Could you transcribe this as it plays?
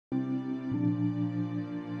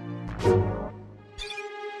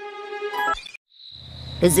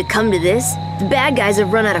Does it come to this? The bad guys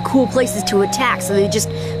have run out of cool places to attack, so they just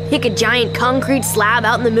pick a giant concrete slab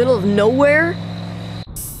out in the middle of nowhere?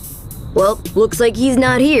 Well, looks like he's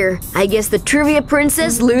not here. I guess the trivia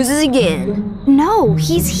princess loses again. No,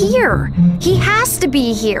 he's here. He has to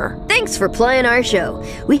be here. Thanks for playing our show.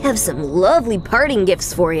 We have some lovely parting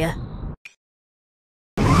gifts for you.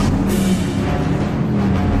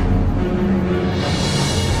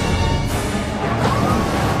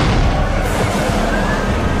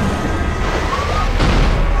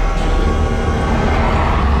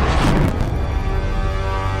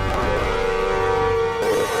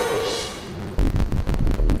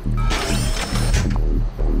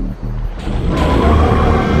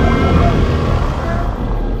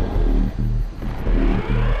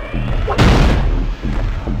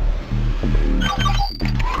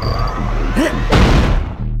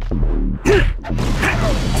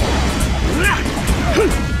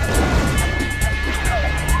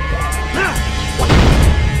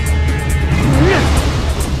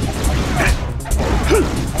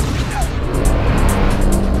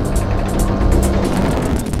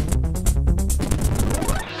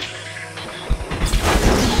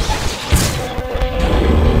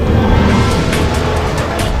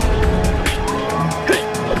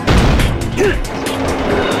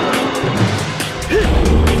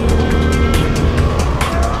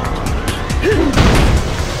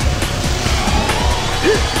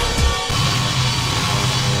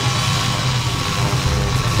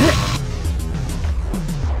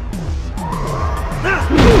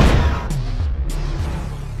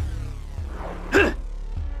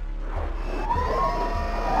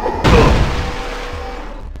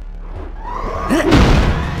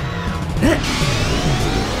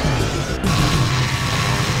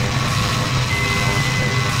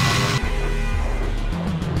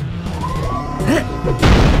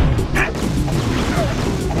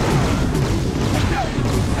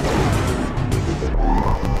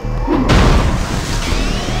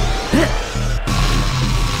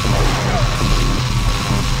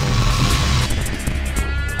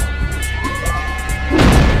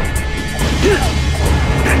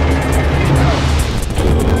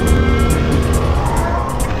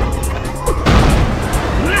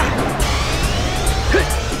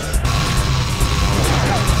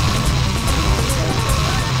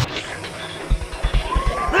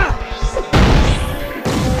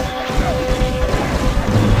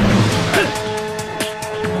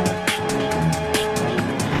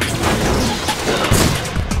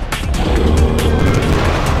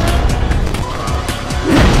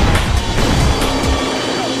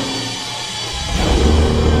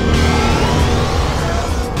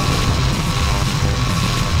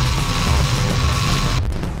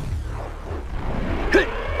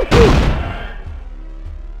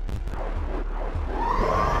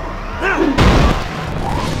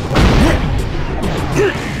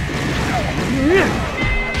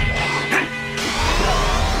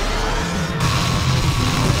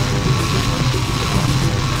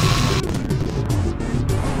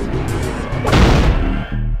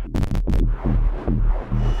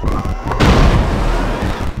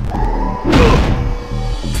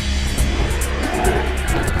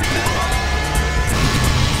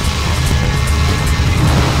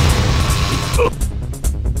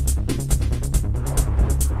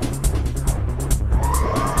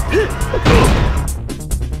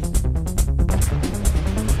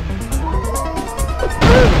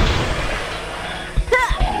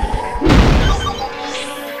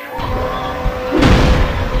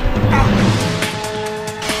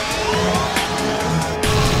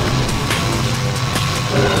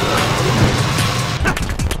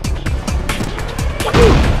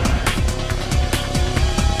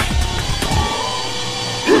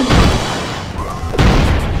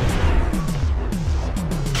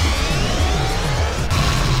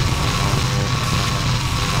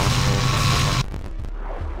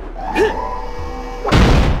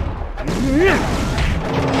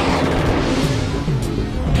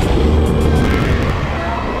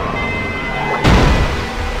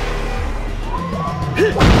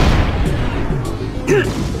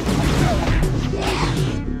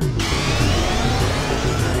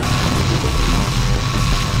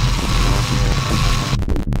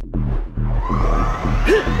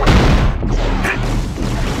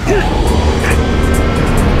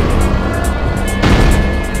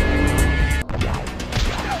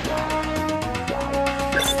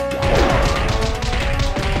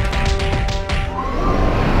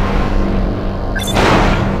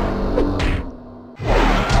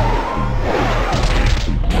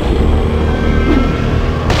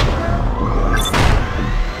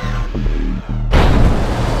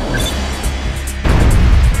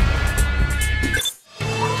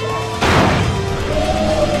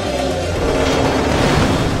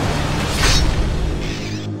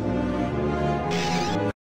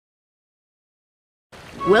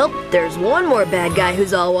 Well, there's one more bad guy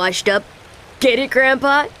who's all washed up. Get it,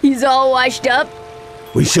 Grandpa? He's all washed up?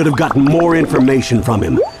 We should have gotten more information from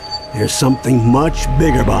him. There's something much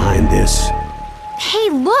bigger behind this. Hey,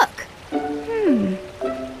 look!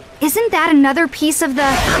 Isn't that another piece of the...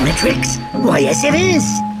 Omnitrix? Why, yes it is.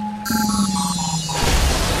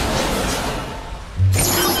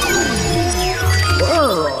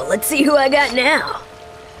 Whoa, let's see who I got now.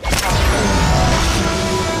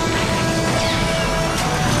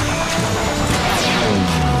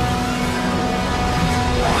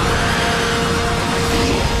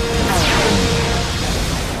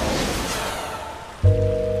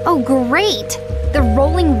 Oh, great! The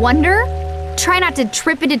Rolling Wonder? Try not to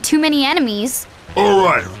trip into too many enemies.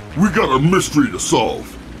 Alright, we got a mystery to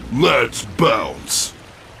solve. Let's bounce.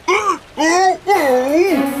 Oh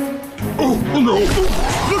no! Look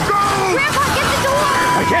out! Grandpa, get the door!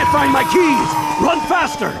 I can't find my keys! Run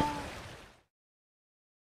faster!